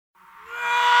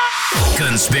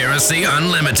Conspiracy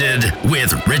Unlimited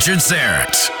with Richard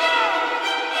Syrett.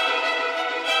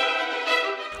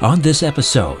 On this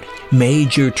episode,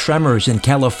 major tremors in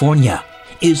California.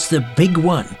 Is the big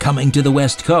one coming to the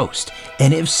West Coast?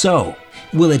 And if so,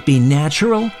 will it be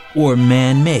natural or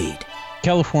man-made?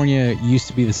 California used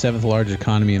to be the 7th largest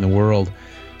economy in the world.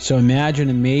 So imagine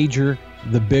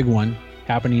the big one,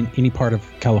 happening in any part of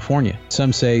California.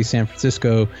 Some say San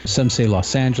Francisco, some say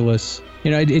Los Angeles.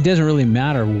 It doesn't really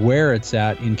matter where it's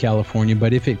at in California,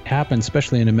 but if it happens,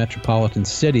 especially in a metropolitan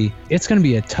city, it's going to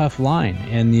be a tough line,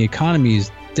 and the economy is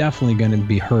definitely going to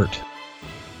be hurt.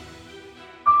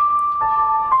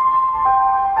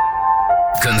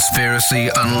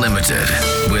 Conspiracy Unlimited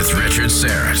with Richard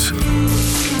Syrett.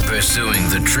 Pursuing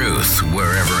the truth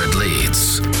wherever it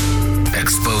leads.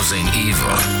 Exposing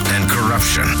evil and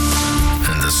corruption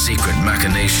and the secret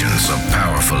machinations of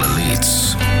powerful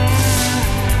elites.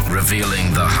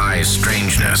 Revealing the high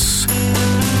strangeness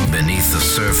beneath the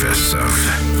surface of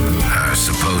our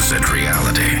supposed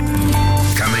reality.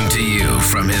 Coming to you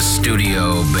from his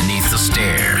studio beneath the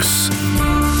stairs,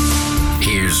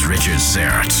 here's Richard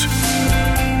Syrett.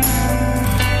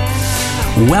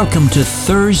 Welcome to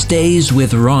Thursdays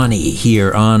with Ronnie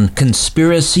here on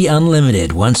Conspiracy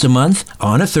Unlimited. Once a month,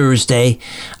 on a Thursday,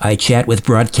 I chat with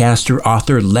broadcaster,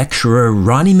 author, lecturer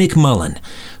Ronnie McMullen,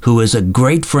 who is a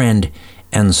great friend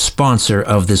and sponsor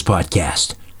of this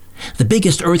podcast. The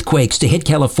biggest earthquakes to hit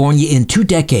California in 2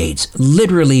 decades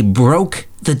literally broke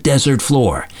the desert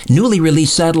floor. Newly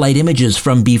released satellite images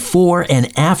from before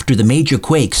and after the major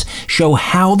quakes show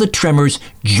how the tremors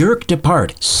jerked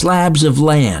apart slabs of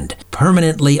land,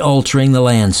 permanently altering the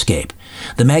landscape.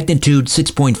 The magnitude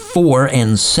 6.4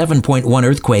 and 7.1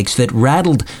 earthquakes that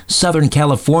rattled Southern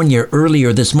California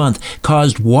earlier this month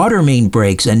caused water main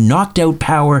breaks and knocked out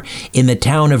power in the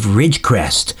town of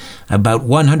Ridgecrest, about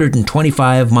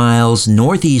 125 miles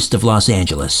northeast of Los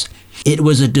Angeles. It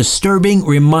was a disturbing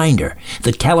reminder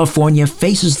that California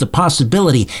faces the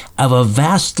possibility of a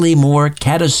vastly more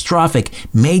catastrophic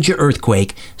major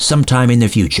earthquake sometime in the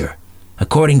future.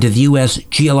 According to the U.S.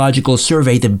 Geological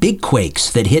Survey, the big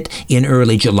quakes that hit in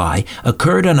early July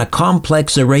occurred on a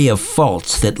complex array of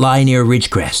faults that lie near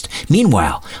Ridgecrest.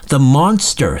 Meanwhile, the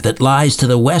monster that lies to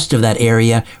the west of that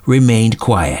area remained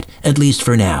quiet, at least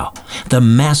for now. The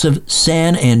massive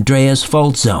San Andreas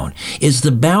Fault Zone is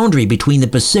the boundary between the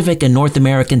Pacific and North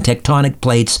American tectonic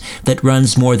plates that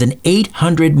runs more than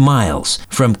 800 miles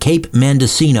from Cape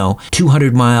Mendocino,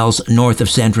 200 miles north of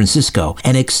San Francisco,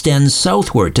 and extends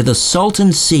southward to the Salton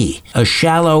Sea, a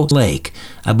shallow lake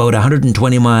about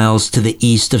 120 miles to the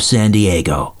east of San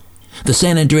Diego. The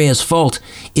San Andreas Fault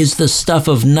is the stuff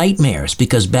of nightmares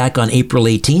because back on April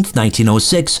 18,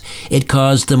 1906, it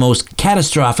caused the most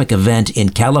catastrophic event in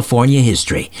California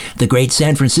history, the Great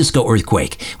San Francisco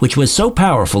Earthquake, which was so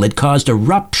powerful it caused a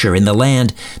rupture in the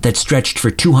land that stretched for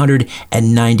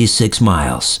 296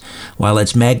 miles. While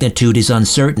its magnitude is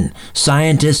uncertain,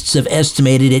 scientists have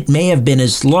estimated it may have been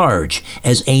as large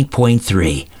as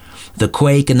 8.3. The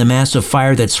quake and the massive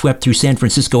fire that swept through San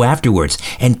Francisco afterwards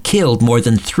and killed more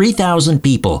than 3,000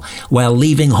 people while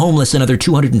leaving homeless another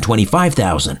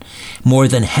 225,000, more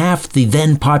than half the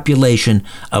then population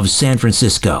of San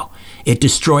Francisco. It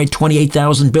destroyed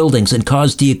 28,000 buildings and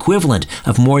caused the equivalent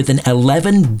of more than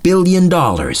 $11 billion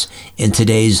in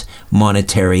today's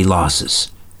monetary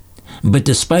losses. But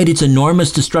despite its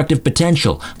enormous destructive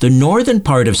potential, the northern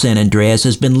part of San Andreas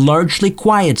has been largely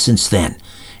quiet since then.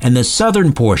 And the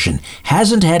southern portion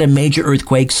hasn't had a major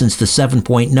earthquake since the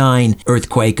 7.9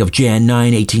 earthquake of Jan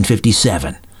 9,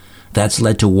 1857. That's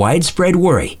led to widespread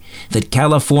worry that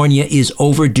California is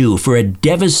overdue for a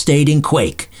devastating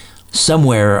quake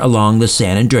somewhere along the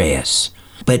San Andreas.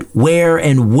 But where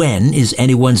and when is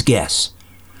anyone's guess.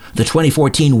 The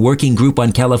 2014 Working Group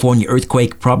on California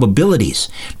Earthquake Probabilities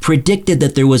predicted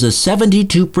that there was a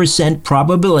 72%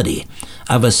 probability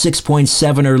of a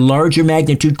 6.7 or larger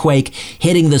magnitude quake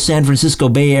hitting the San Francisco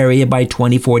Bay Area by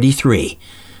 2043,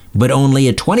 but only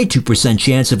a 22%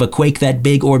 chance of a quake that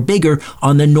big or bigger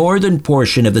on the northern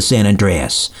portion of the San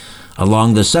Andreas.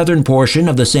 Along the southern portion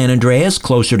of the San Andreas,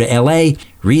 closer to LA,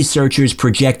 researchers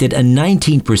projected a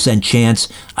 19% chance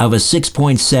of a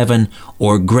 6.7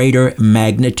 or greater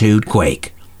magnitude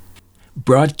quake.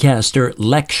 Broadcaster,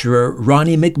 lecturer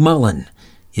Ronnie McMullen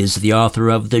is the author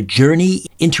of The Journey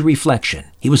into Reflection.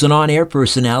 He was an on-air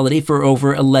personality for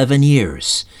over 11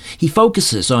 years. He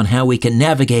focuses on how we can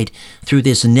navigate through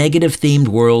this negative-themed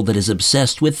world that is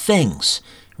obsessed with things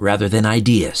rather than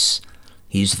ideas.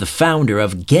 He's the founder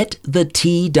of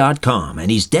GetTheTea.com, and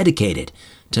he's dedicated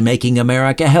to making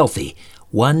America healthy,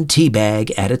 one tea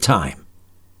bag at a time.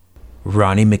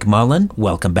 Ronnie McMullen,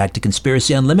 welcome back to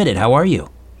Conspiracy Unlimited. How are you?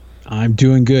 I'm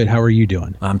doing good. How are you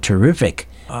doing? I'm terrific.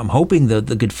 I'm hoping the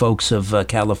good folks of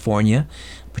California,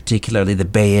 particularly the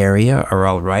Bay Area, are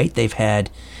all right. They've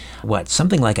had,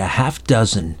 something like a half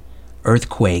dozen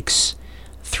earthquakes,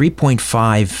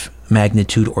 3.5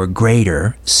 magnitude or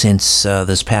greater since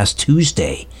this past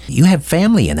Tuesday. You have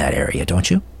family in that area, don't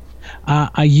you?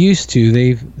 I used to.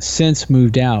 They've since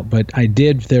moved out, but I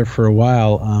did there for a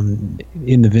while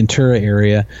in the Ventura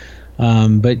area.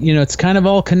 But, it's kind of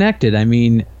all connected. I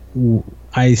mean,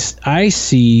 I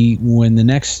see when the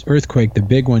next earthquake, the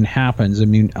big one, happens. I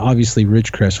mean, obviously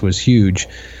Ridgecrest was huge.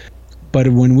 But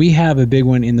when we have a big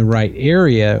one in the right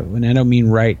area, and I don't mean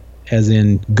right as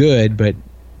in good, but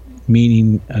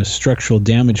meaning a structural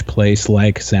damage place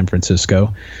like San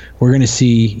Francisco, we're going to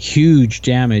see huge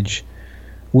damage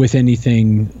with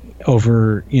anything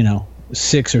over,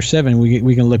 6 or 7.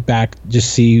 We can look back,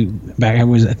 just see back. I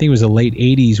think it was the late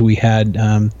 80s we had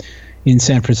in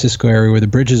San Francisco area where the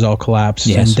bridges all collapsed.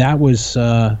 Yes. And that was,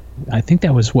 I think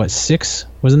that was 6?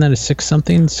 Wasn't that a 6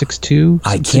 something? 6.2?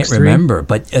 I can't remember,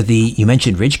 but you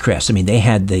mentioned Ridgecrest. I mean, they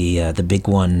had the big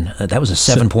one. That was a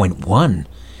 7.1.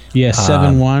 Yeah,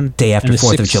 7.1. Day after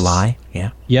 4th of July.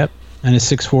 Yeah. Yep. And a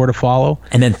 6.4 to follow.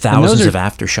 And then thousands of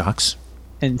aftershocks.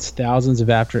 And thousands of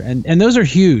and those are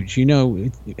huge.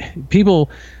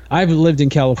 People, I've lived in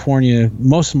California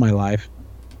most of my life,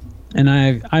 and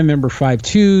I remember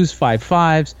 5.2s,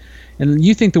 5.5s, and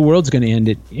you think the world's going to end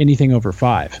at anything over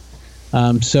 5.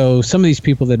 So some of these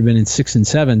people that have been in 6 and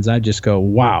 7s, I just go,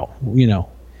 wow,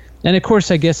 And of course,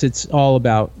 I guess it's all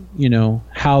about,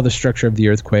 how the structure of the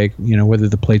earthquake, whether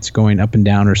the plate's going up and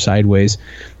down or sideways.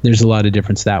 There's a lot of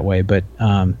difference that way. But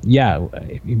Richard,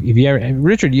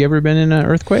 you ever been in an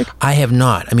earthquake? I have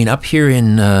not. I mean, up here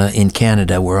in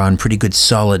Canada, we're on pretty good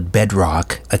solid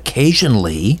bedrock.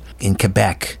 Occasionally, in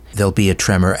Quebec, there'll be a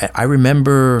tremor. I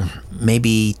remember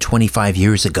maybe 25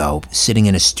 years ago sitting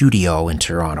in a studio in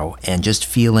Toronto and just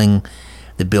feeling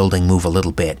the building move a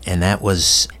little bit, and that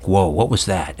was, whoa, what was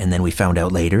that? And then we found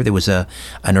out later there was an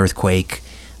earthquake.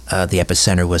 The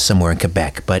epicenter was somewhere in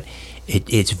Quebec, but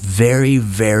it's very,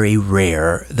 very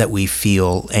rare that we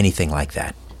feel anything like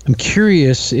that. I'm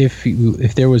curious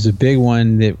if there was a big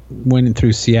one that went in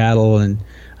through Seattle, and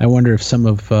I wonder if some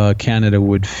of Canada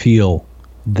would feel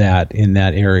that in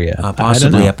that area.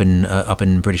 Possibly up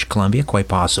in British Columbia, quite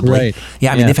possibly. Right.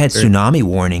 Yeah, I mean, they've had tsunami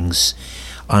warnings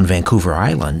on Vancouver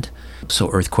Island, so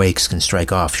earthquakes can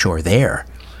strike offshore there.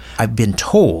 I've been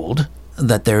told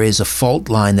that there is a fault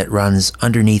line that runs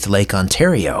underneath Lake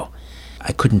Ontario.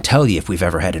 I couldn't tell you if we've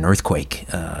ever had an earthquake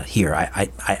here.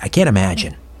 I can't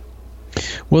imagine.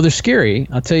 Well, they're scary.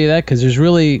 I'll tell you that, because there's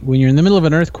really, when you're in the middle of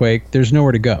an earthquake, there's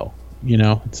nowhere to go.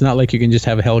 It's not like you can just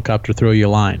have a helicopter throw you a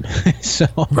line. So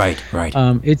right.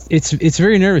 It's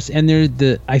very nervous,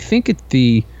 and I think it's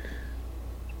the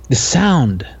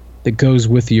sound that goes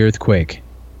with the earthquake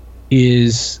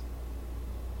is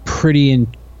pretty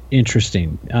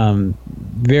interesting,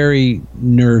 very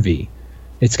nervy.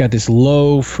 It's got this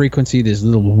low frequency, this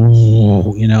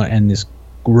little, and this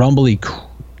grumbly,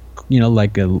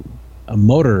 like a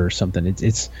motor or something.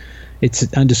 It's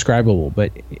undescribable,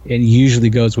 but it usually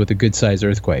goes with a good sized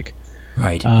earthquake.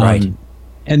 Right.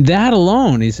 And that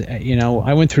alone is,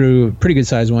 I went through a pretty good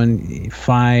sized one,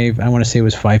 5. I want to say it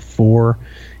was 5.4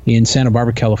 in Santa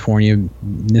Barbara, California.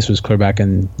 This was clear back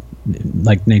in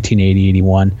like 1980,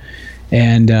 81.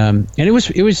 And it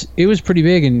was pretty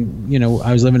big. And,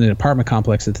 I was living in an apartment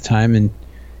complex at the time. And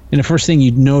the first thing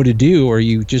you'd know to do, or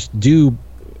you just do,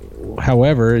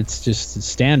 however, it's just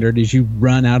standard, is you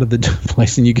run out of the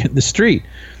place and you get in the street.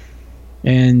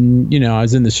 And, I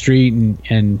was in the street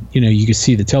and you could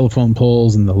see the telephone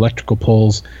poles and the electrical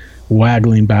poles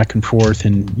waggling back and forth.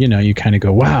 And, you kind of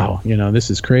go, wow,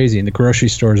 this is crazy. And the grocery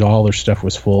stores, all their stuff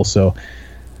was full. So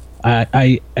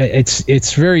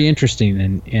it's very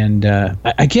interesting. And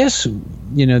I guess,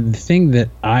 the thing that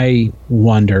I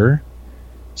wonder,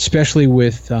 especially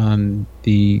with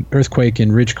the earthquake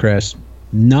in Ridgecrest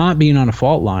not being on a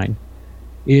fault line,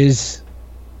 is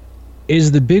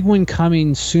the big one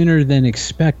coming sooner than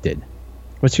expected?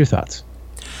 What's your thoughts?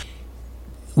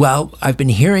 Well, I've been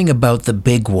hearing about the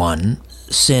big one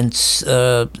since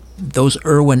those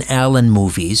Irwin Allen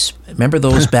movies. Remember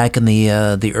those back in the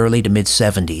early to mid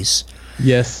 70s?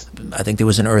 Yes. I think there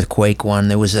was an earthquake one.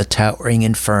 There was a towering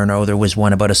inferno. There was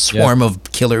one about a swarm of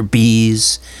killer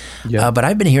bees. Yeah. But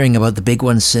I've been hearing about the big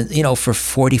one since, for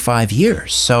 45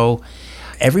 years. So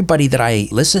everybody that I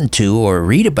listen to or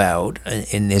read about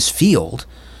in this field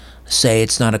say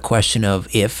it's not a question of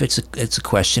if, it's a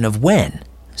question of when.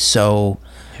 So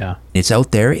it's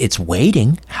out there, it's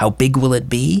waiting. How big will it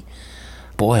be?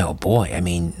 boy, oh boy, I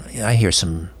mean, I hear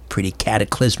some pretty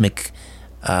cataclysmic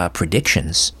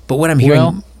predictions. But what I'm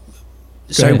hearing,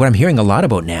 what I'm hearing a lot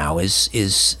about now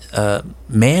is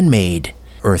man-made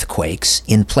earthquakes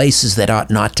in places that ought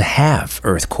not to have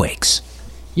earthquakes.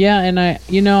 Yeah, and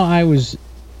I was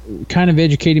kind of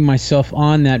educating myself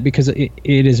on that because it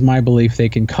is my belief they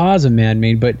can cause a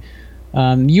man-made, but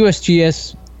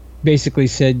USGS basically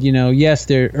said, yes,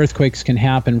 earthquakes can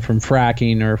happen from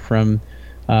fracking or from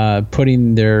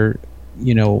putting their,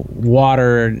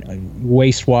 water,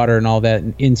 wastewater, and all that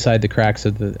inside the cracks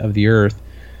of the earth.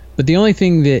 But the only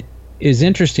thing that is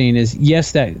interesting is,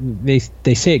 yes, that they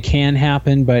say it can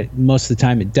happen, but most of the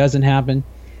time it doesn't happen.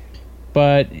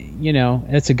 But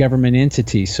it's a government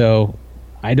entity, so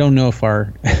I don't know if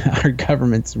our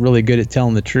government's really good at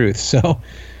telling the truth. So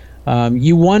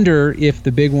you wonder if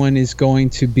the big one is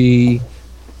going to be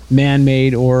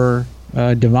man-made or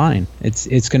divine.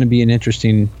 It's going to be an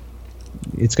interesting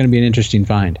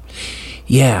find.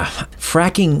 Yeah,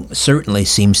 fracking certainly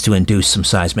seems to induce some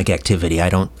seismic activity. I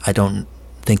don't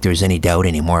think there's any doubt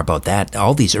anymore about that.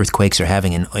 All these earthquakes are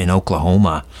having in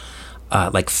Oklahoma,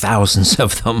 like thousands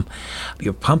of them.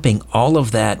 You're pumping all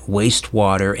of that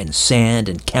wastewater and sand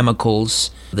and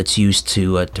chemicals that's used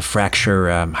to fracture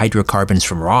hydrocarbons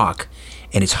from rock,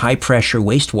 and it's high pressure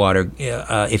wastewater.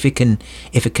 If it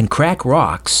can crack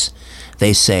rocks,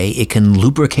 they say it can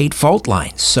lubricate fault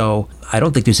lines. So I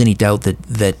don't think there's any doubt that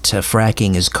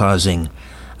fracking is causing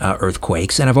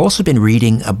earthquakes. And I've also been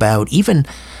reading about even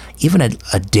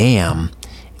a dam,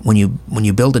 when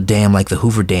you build a dam like the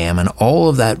Hoover Dam, and all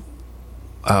of that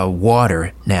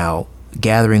water now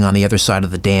gathering on the other side of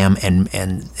the dam, and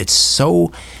it's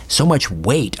so much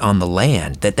weight on the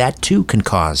land that too can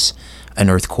cause an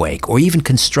earthquake. Or even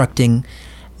constructing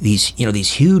these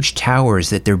huge towers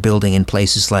that they're building in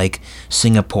places like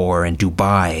Singapore and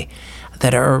Dubai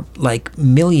that are like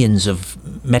millions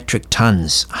of metric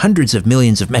tons, hundreds of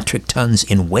millions of metric tons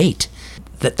in weight,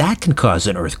 that can cause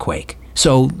an earthquake.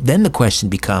 So then the question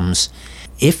becomes,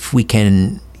 if we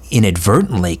can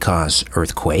inadvertently cause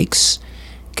earthquakes,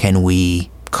 can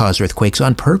we cause earthquakes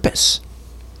on purpose?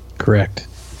 Correct.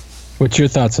 What's your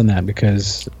thoughts on that?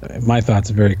 Because my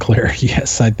thoughts are very clear.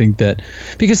 Yes, I think that.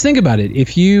 Because think about it.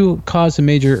 If you cause a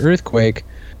major earthquake,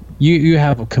 you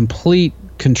have a complete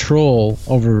control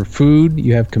over food.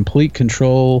 You have complete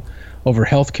control over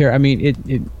healthcare. I mean,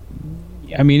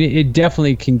 it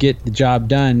definitely can get the job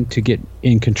done to get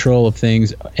in control of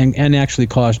things and actually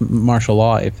cause martial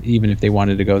law even if they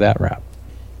wanted to go that route.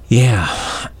 Yeah.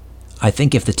 I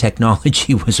think if the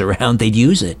technology was around, they'd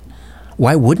use it.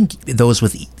 Why wouldn't those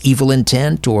with evil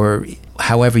intent, or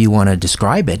however you want to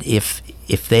describe it, if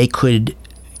they could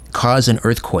cause an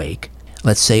earthquake,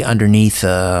 let's say underneath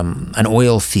an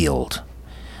oil field,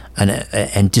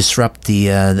 and disrupt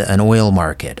an oil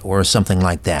market or something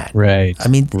like that? Right. I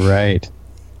mean, right.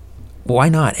 Why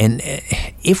not? And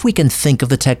if we can think of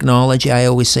the technology, I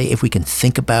always say, if we can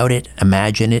think about it,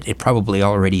 imagine it, it probably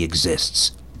already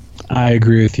exists. I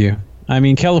agree with you. I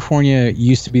mean, California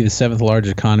used to be the 7th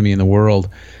largest economy in the world.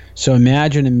 So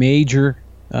imagine a major,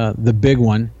 the big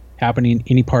one, happening in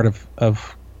any part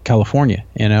of California,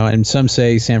 and some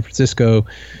say San Francisco,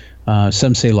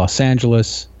 some say Los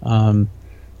Angeles.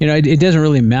 It doesn't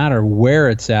really matter where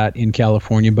it's at in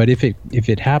California, but if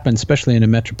it happens, especially in a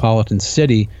metropolitan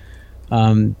city,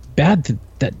 it's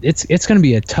going to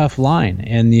be a tough line,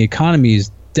 and the economy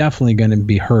is definitely going to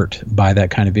be hurt by that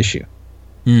kind of issue.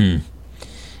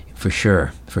 For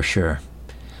sure. I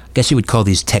guess you would call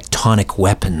these tectonic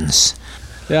weapons.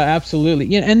 Yeah, absolutely.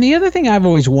 Yeah, and the other thing I've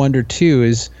always wondered too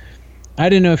is, I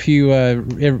don't know if you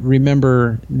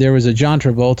remember, there was a John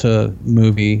Travolta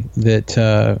movie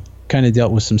that kind of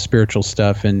dealt with some spiritual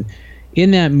stuff, and in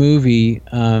that movie,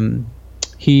 I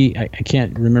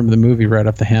can't remember the movie right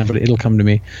off the hand, but it'll come to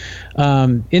me.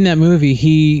 In that movie,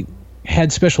 he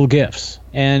had special gifts,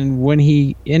 and when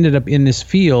he ended up in this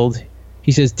field,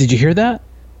 he says, "Did you hear that?"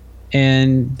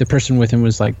 And the person with him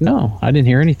was like, "No, I didn't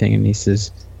hear anything." And he says,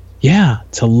 "Yeah,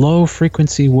 it's a low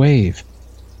frequency wave.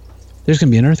 There's going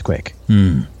to be an earthquake."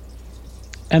 And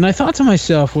I thought to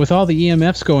myself, with all the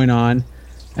EMFs going on,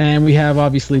 and we have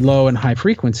obviously low and high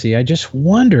frequency, I just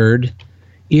wondered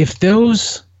if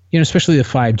those, especially the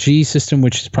 5G system,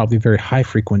 which is probably very high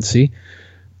frequency,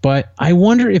 but I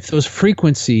wonder if those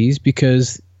frequencies,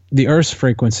 because the Earth's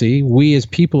frequency, we as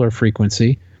people are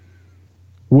frequency,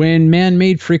 when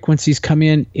man-made frequencies come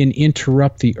in and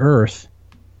interrupt the Earth,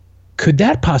 could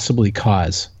that possibly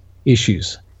cause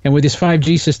issues? And with this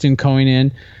 5G system going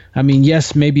in, I mean,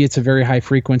 yes, maybe it's a very high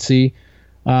frequency,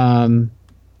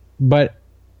 but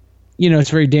it's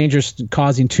very dangerous,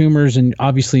 causing tumors and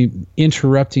obviously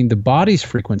interrupting the body's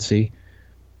frequency.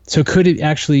 So could it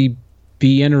actually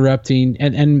be interrupting,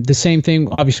 and the same thing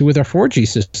obviously with our 4G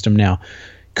system now,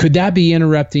 could that be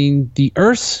interrupting the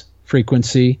Earth's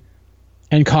frequency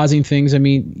and causing things? I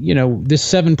mean, this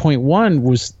 7.1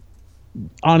 was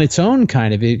on its own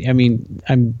kind of,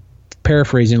 I'm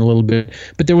paraphrasing a little bit,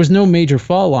 but there was no major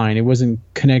fault line. It wasn't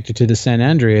connected to the San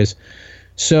Andreas.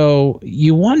 So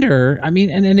you wonder,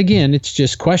 and again, it's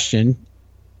just question,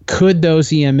 could those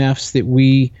EMFs that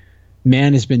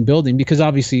man has been building, because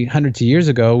obviously hundreds of years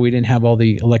ago, we didn't have all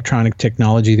the electronic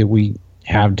technology that we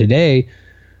have today.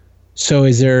 So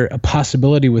is there a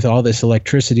possibility with all this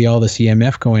electricity, all this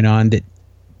EMF going on, that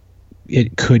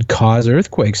it could cause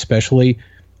earthquakes, especially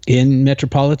in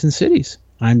metropolitan cities?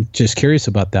 I'm just curious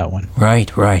about that one.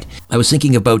 Right. I was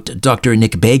thinking about Dr.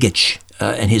 Nick Begich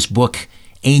and his book,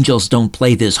 Angels Don't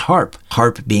Play This Harp.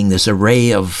 Harp being this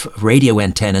array of radio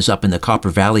antennas up in the Copper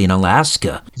Valley in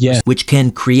Alaska, yes, which can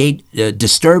create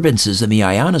disturbances in the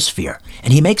ionosphere.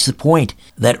 And he makes the point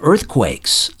that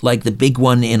earthquakes, like the big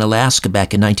one in Alaska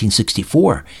back in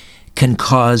 1964, can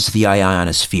cause the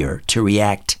ionosphere to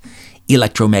react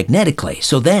electromagnetically.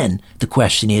 So then the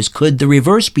question is, could the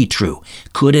reverse be true?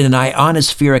 Could an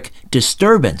ionospheric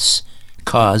disturbance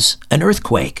cause an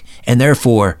earthquake? And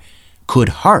therefore, could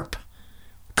HARP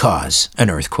cause an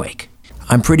earthquake?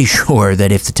 I'm pretty sure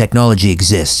that if the technology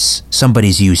exists,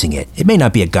 somebody's using it. It may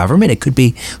not be a government. It could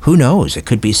be, who knows? It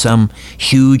could be some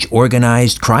huge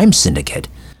organized crime syndicate.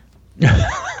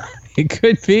 It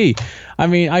could be.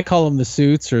 I call them the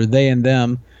suits, or they and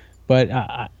them. But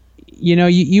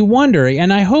you wonder,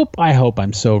 and I hope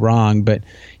I'm so wrong, but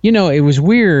it was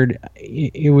weird.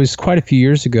 It was quite a few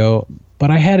years ago, but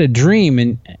I had a dream,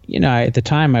 and at the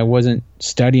time I wasn't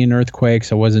studying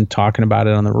earthquakes. I wasn't talking about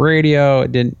it on the radio.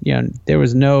 It didn't, there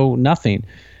was nothing.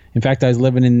 In fact, I was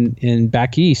living in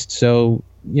back east, so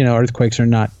earthquakes are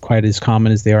not quite as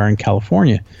common as they are in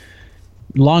California.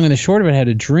 Long and the short of it, I had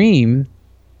a dream,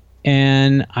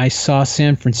 and I saw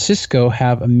San Francisco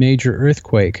have a major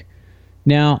earthquake.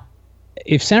 Now,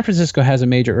 if San Francisco has a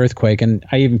major earthquake, and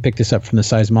I even picked this up from the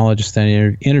seismologist that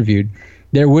I interviewed,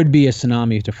 there would be a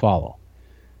tsunami to follow.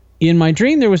 In my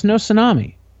dream, there was no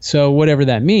tsunami. So whatever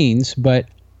that means, but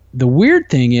the weird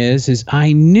thing is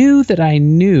I knew that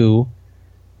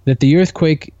the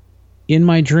earthquake in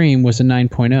my dream was a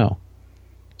 9.0.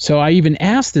 So I even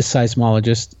asked this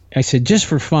seismologist, I said, just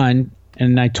for fun,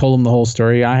 and I told him the whole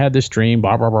story. I had this dream,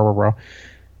 blah, blah, blah, blah, blah.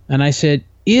 And I said,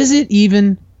 is it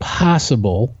even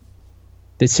possible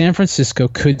that San Francisco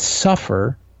could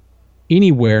suffer,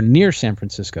 anywhere near San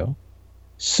Francisco,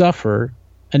 suffer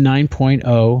a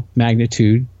 9.0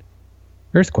 magnitude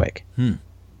earthquake? And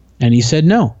he said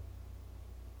no.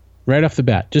 Right off the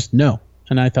bat, just no.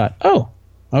 And I thought, oh,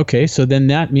 okay, so then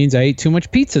that means I ate too much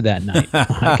pizza that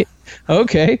night.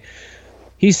 Okay.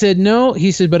 He said no.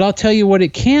 He said, but I'll tell you what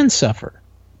it can suffer.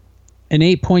 An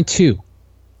 8.2.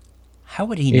 How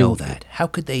would he know that? How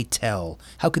could they tell?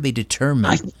 How could they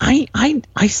determine? I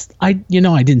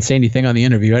didn't say anything on the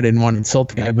interview. I didn't want to insult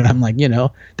the guy, but I'm like,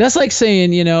 that's like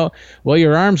saying, well,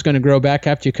 your arm's going to grow back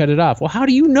after you cut it off. Well, how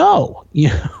do you know?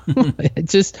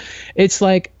 It's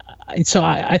like, so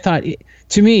I thought,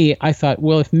 to me, I thought,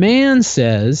 well, if man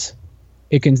says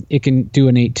it can do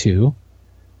an 8.2,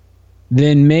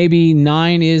 then maybe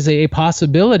 9 is a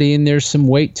possibility, and there's some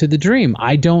weight to the dream.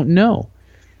 I don't know.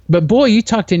 But boy, you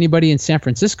talk to anybody in San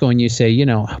Francisco and you say,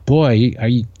 boy, are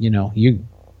you, do you know you're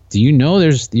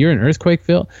in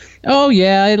Earthquakeville? Oh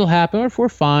yeah, it'll happen. Or we're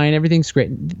fine. Everything's great.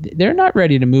 They're not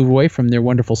ready to move away from their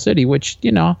wonderful city, which,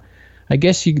 I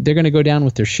guess they're going to go down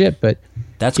with their ship, but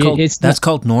that's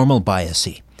called normal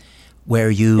biasy,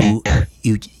 where the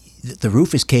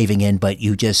roof is caving in, but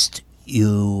you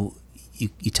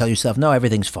tell yourself, no,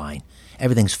 everything's fine.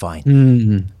 Everything's fine.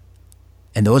 Mm-hmm.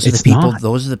 And those are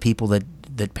the people that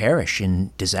perish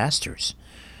in disasters.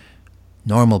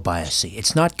 Normal biasy.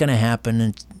 It's not going to happen.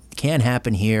 It can't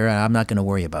happen here. I'm not going to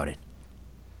worry about it.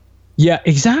 Yeah,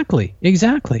 exactly.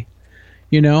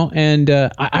 And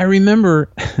I remember,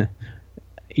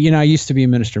 I used to be a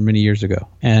minister many years ago,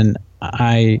 and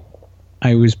I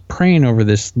was praying over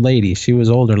this lady. She was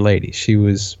an older lady. She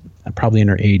was probably in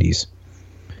her 80s.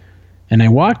 And I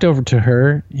walked over to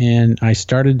her, and I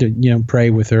started to, pray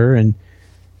with her, and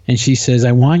she says,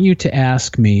 I want you to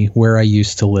ask me where I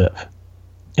used to live.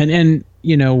 And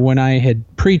when I had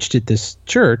preached at this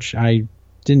church, I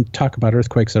didn't talk about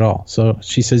earthquakes at all. So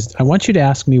she says, I want you to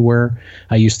ask me where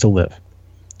I used to live.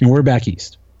 And we're back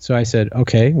east. So I said,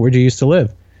 okay, where'd you used to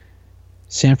live?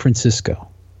 San Francisco.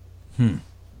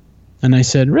 And I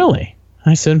said, really?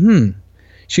 I said,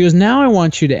 She goes, now I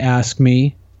want you to ask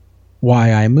me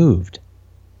why I moved.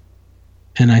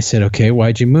 And I said, okay,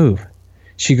 why'd you move?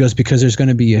 She goes, because there's going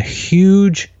to be a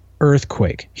huge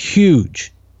earthquake.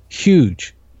 Huge.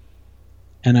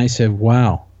 And I said,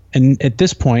 wow. And at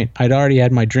this point, I'd already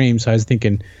had my dream, so I was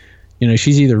thinking,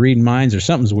 she's either reading minds or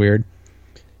something's weird.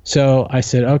 So I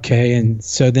said, okay. And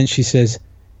so then she says,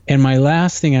 and my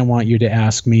last thing I want you to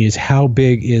ask me is, how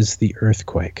big is the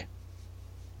earthquake?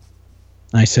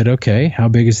 I said, okay, how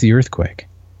big is the earthquake?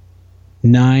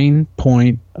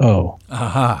 9.0.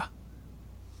 Aha.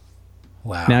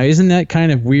 Wow. Now, isn't that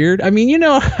kind of weird? I mean,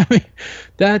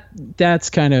 that's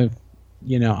kind of,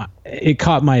 it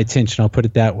caught my attention. I'll put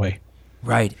it that way.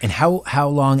 Right. And how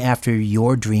long after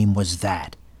your dream was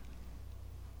that?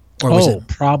 Or was it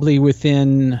probably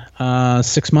within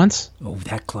 6 months? Oh,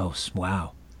 that close.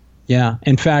 Wow. Yeah.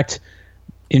 In fact,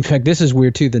 this is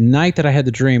weird too. The night that I had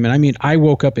the dream, and I mean, I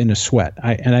woke up in a sweat.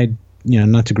 I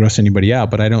not to gross anybody out,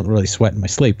 but I don't really sweat in my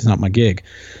sleep. It's not my gig.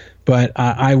 But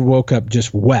I woke up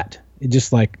just wet.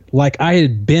 Just like I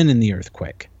had been in the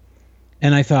earthquake.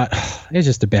 And I thought, it's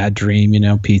just a bad dream,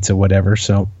 pizza, whatever.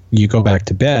 So you go back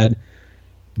to bed.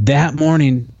 That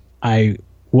morning, I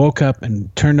woke up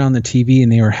and turned on the TV,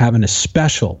 and they were having a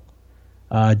special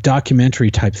documentary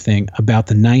type thing about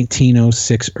the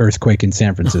 1906 earthquake in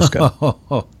San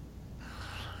Francisco.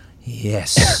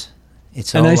 Yes.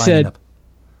 It's all and I lining said, up.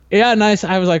 Yeah, nice.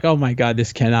 I was like, oh my God,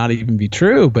 this cannot even be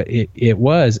true. But it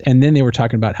was. And then they were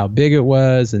talking about how big it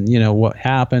was and, what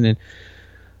happened. And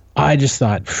I just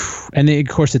thought, phew. And they, of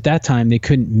course, at that time, they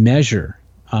couldn't measure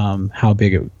how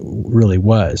big it really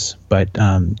was. But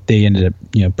they ended up,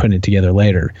 putting it together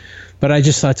later. But I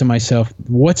just thought to myself,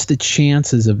 what's the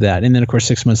chances of that? And then, of course,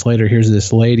 6 months later, here's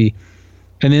this lady.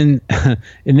 And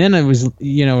then I was,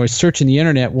 I was searching the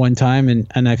internet one time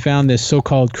and I found this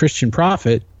so-called Christian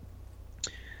prophet.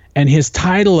 And his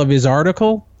title of his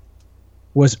article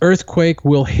was Earthquake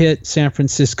Will Hit San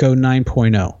Francisco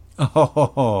 9.0.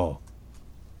 Oh,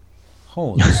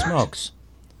 holy smokes.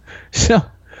 So,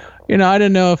 I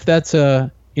don't know if that's a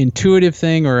intuitive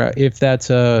thing or if that's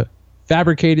a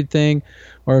fabricated thing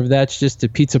or if that's just a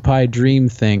pizza pie dream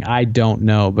thing. I don't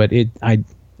know, but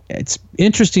it's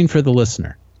interesting for the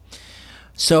listener.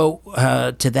 So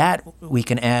to that, we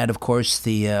can add, of course,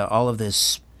 the all of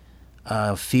this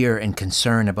fear and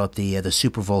concern about the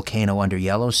super volcano under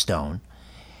Yellowstone.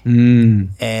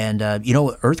 And,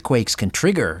 earthquakes can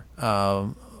trigger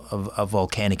a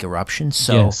volcanic eruption,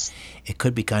 so yes. It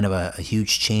could be kind of a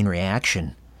huge chain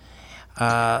reaction.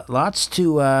 Lots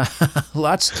to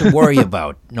worry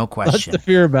about, no question. Lots to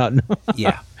fear about.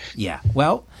 Yeah.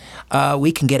 Well,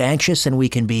 we can get anxious and we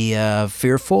can be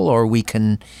fearful, or we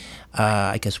can,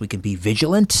 I guess we can be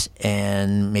vigilant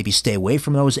and maybe stay away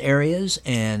from those areas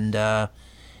and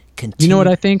continue. You know what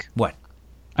I think? What?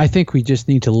 I think we just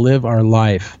need to live our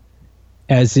life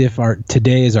as if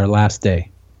today is our last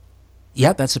day.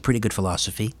 Yeah, that's a pretty good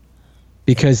philosophy.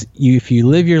 Because if you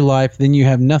live your life, then you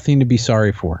have nothing to be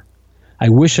sorry for. I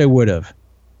wish I would have.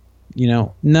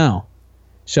 No.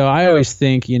 So I always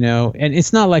think, and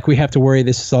it's not like we have to worry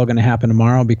this is all going to happen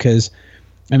tomorrow because,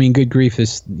 I mean, good grief,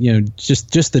 is,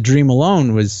 just the dream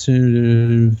alone was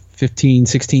 15,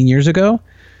 16 years ago.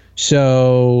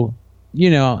 So,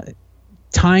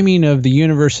 timing of the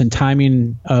universe and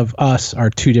timing of us are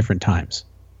two different times.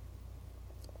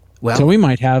 Well, so we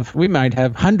might have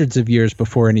hundreds of years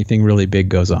before anything really big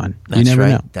goes on. You never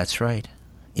know. That's right.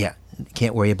 Yeah,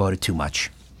 can't worry about it too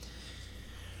much.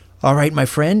 All right, my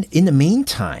friend. In the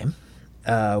meantime,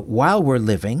 while we're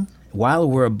living, while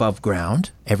we're above ground,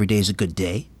 every day is a good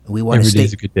day. We want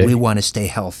to stay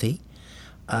healthy.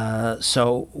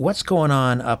 So what's going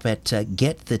on up at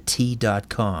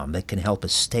getthetea.com that can help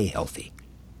us stay healthy?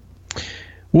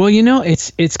 Well,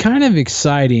 it's kind of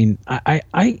exciting.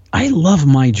 I love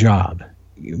my job.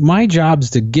 My job's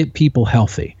to get people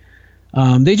healthy.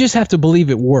 They just have to believe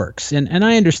it works. And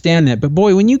I understand that. But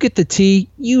boy, when you get the tea,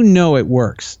 it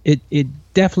works. It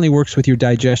definitely works with your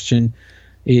digestion.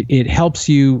 It helps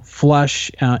you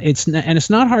flush. It's not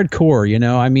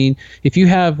hardcore, I mean, if you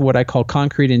have what I call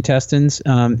concrete intestines,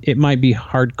 it might be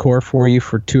hardcore for you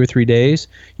for 2 or 3 days.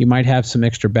 You might have some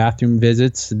extra bathroom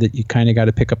visits that you kind of got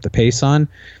to pick up the pace on.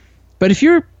 But if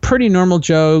you're pretty normal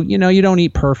Joe, you don't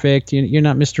eat perfect. You're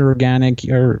not Mr. Organic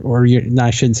or you're, no,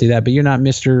 I shouldn't say that, but you're not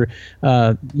Mr.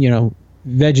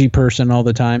 Veggie person all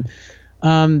the time.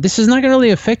 This is not going to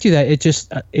really affect you.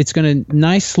 It's going to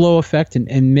nice slow effect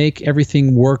and make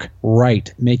everything work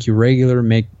right, make you regular,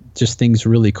 make just things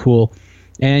really cool.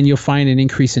 And you'll find an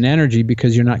increase in energy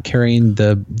because you're not carrying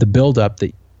the buildup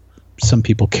that some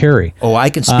people carry. Oh, I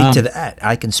can speak to that.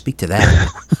 I can speak to that.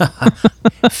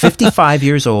 55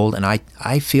 years old, and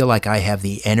I feel like I have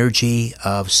the energy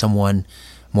of someone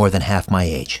more than half my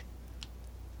age.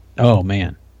 Oh,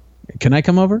 man. Can I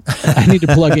come over? I need to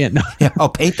plug in. Yeah, I'll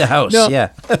paint the house. No. Yeah.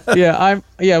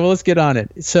 Well, let's get on it.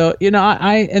 So,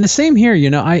 I and the same here,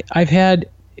 I've had,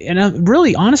 and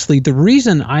really, honestly, the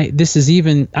reason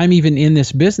I'm even in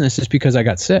this business is because I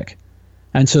got sick.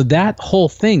 And so that whole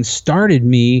thing started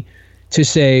me to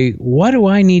say, what do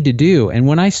I need to do? And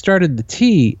when I started the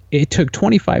tea, it took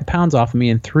 25 pounds off of me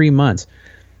in 3 months.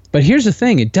 But here's the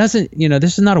thing. It doesn't,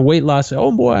 this is not a weight loss.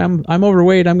 Oh boy, I'm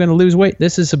overweight. I'm going to lose weight.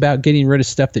 This is about getting rid of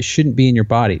stuff that shouldn't be in your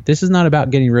body. This is not about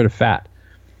getting rid of fat.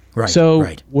 Right. So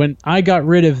when I got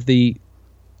rid of the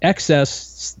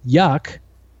excess yuck,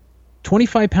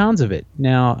 25 pounds of it.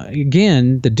 Now,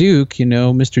 again, the Duke,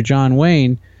 Mr. John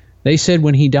Wayne, they said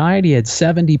when he died, he had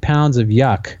 70 pounds of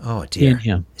yuck in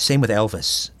him. Same with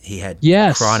Elvis. He had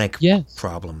chronic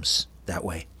problems that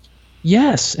way.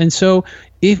 Yes. And so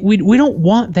if we don't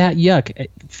want that yuck,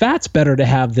 fat's better to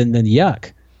have than the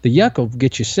yuck. The yuck will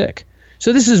get you sick.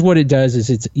 So this is what it does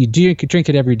is you drink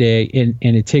it every day and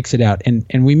it takes it out. And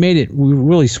we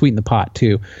really sweeten the pot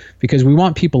too, because we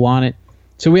want people on it.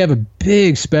 So we have a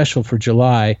big special for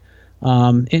July.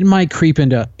 It might creep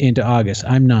into August.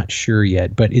 I'm not sure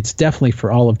yet, but it's definitely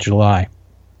for all of July.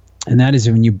 And that is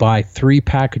when you buy 3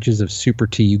 packages of Super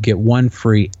Tea, you get 1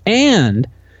 free. And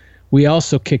we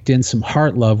also kicked in some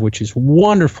Heart Love, which is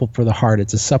wonderful for the heart.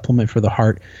 It's a supplement for the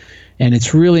heart. And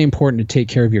it's really important to take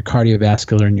care of your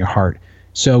cardiovascular and your heart.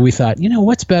 So we thought,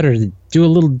 what's better than do a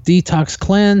little detox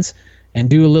cleanse and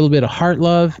do a little bit of Heart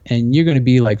Love, and you're going to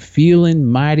be like feeling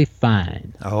mighty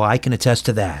fine. Oh, I can attest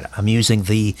to that. I'm using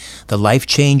the Life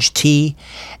Change tea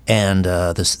and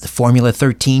the Formula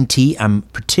 13 tea. I'm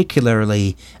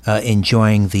particularly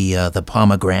enjoying the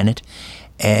pomegranate.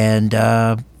 And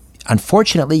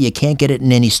unfortunately, you can't get it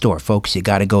in any store, folks. You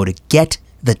got to go to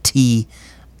getthetea.com.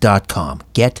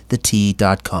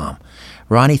 Getthetea.com.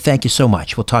 Ronnie, thank you so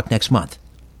much. We'll talk next month.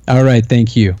 All right,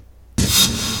 thank you.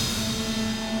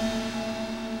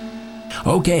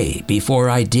 Okay,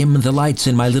 before I dim the lights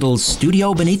in my little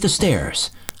studio beneath the stairs,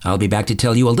 I'll be back to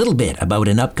tell you a little bit about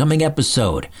an upcoming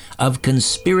episode of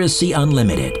Conspiracy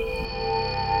Unlimited.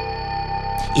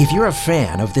 If you're a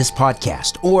fan of this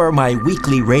podcast or my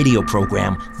weekly radio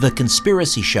program, The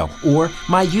Conspiracy Show, or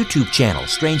my YouTube channel,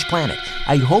 Strange Planet,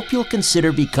 I hope you'll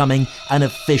consider becoming an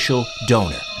official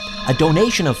donor. A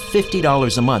donation of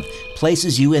 $50 a month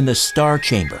places you in the Star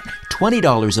Chamber.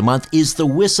 $20 a month is the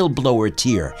Whistleblower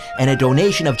tier, and a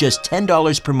donation of just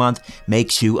 $10 per month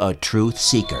makes you a truth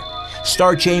seeker.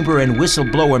 Star Chamber and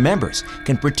Whistleblower members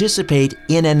can participate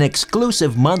in an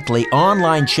exclusive monthly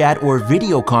online chat or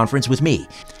video conference with me,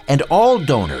 and all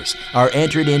donors are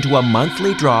entered into a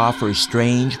monthly draw for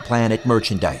Strange Planet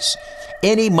merchandise.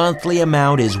 Any monthly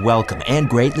amount is welcome and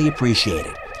greatly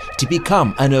appreciated. To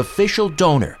become an official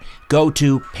donor, go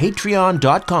to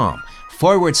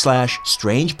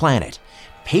patreon.com/Strange Planet.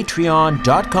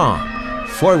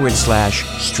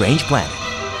 Patreon.com/Strange Planet.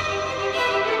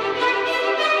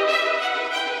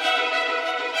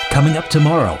 Coming up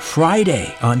tomorrow,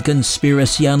 Friday, on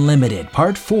Conspiracy Unlimited,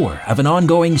 Part 4 of an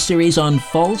ongoing series on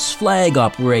false flag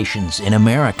operations in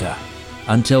America.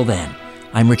 Until then,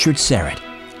 I'm Richard Syrett.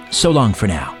 So long for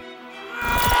now.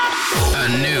 A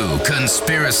new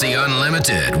Conspiracy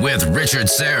Unlimited with Richard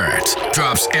Syrett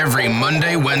drops every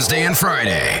Monday, Wednesday, and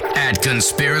Friday at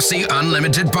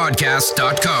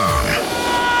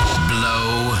conspiracyunlimitedpodcast.com.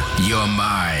 Blow your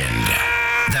mind.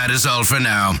 That is all for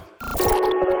now.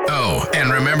 Oh, and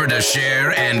remember to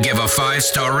share and give a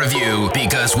 5-star review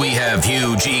because we have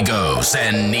huge egos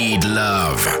and need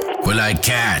love. We're like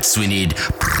cats. We need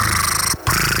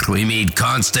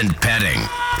constant petting.